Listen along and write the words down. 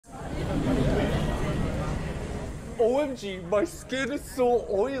OMG, my skin is so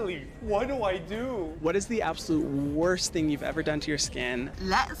oily. What do I do? What is the absolute worst thing you've ever done to your skin?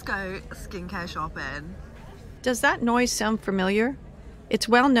 Let's go skincare shopping. Does that noise sound familiar? It's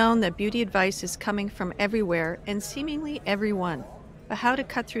well known that beauty advice is coming from everywhere and seemingly everyone. But how to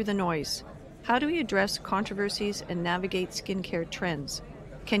cut through the noise? How do we address controversies and navigate skincare trends?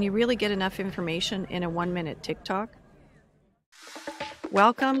 Can you really get enough information in a 1-minute TikTok?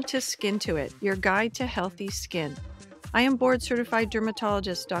 Welcome to Skin to It, your guide to healthy skin. I am board-certified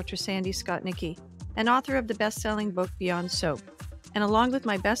dermatologist Dr. Sandy Skotnicki, and author of the best-selling book Beyond Soap. And along with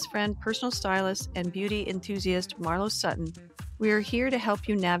my best friend, personal stylist, and beauty enthusiast Marlo Sutton, we are here to help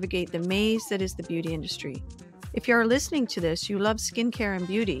you navigate the maze that is the beauty industry. If you are listening to this, you love skincare and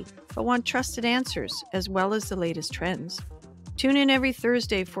beauty, but want trusted answers as well as the latest trends. Tune in every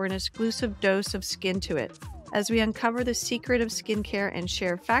Thursday for an exclusive dose of Skin to It, as we uncover the secret of skincare and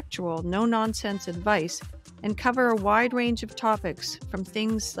share factual, no-nonsense advice, and cover a wide range of topics from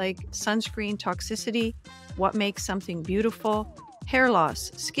things like sunscreen toxicity, what makes something beautiful, hair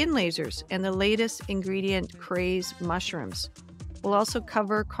loss, skin lasers, and the latest ingredient craze mushrooms. We'll also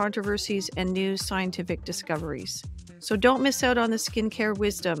cover controversies and new scientific discoveries. So don't miss out on the skincare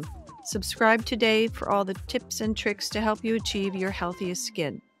wisdom. Subscribe today for all the tips and tricks to help you achieve your healthiest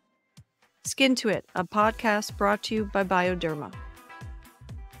skin. Skin to It, a podcast brought to you by Bioderma.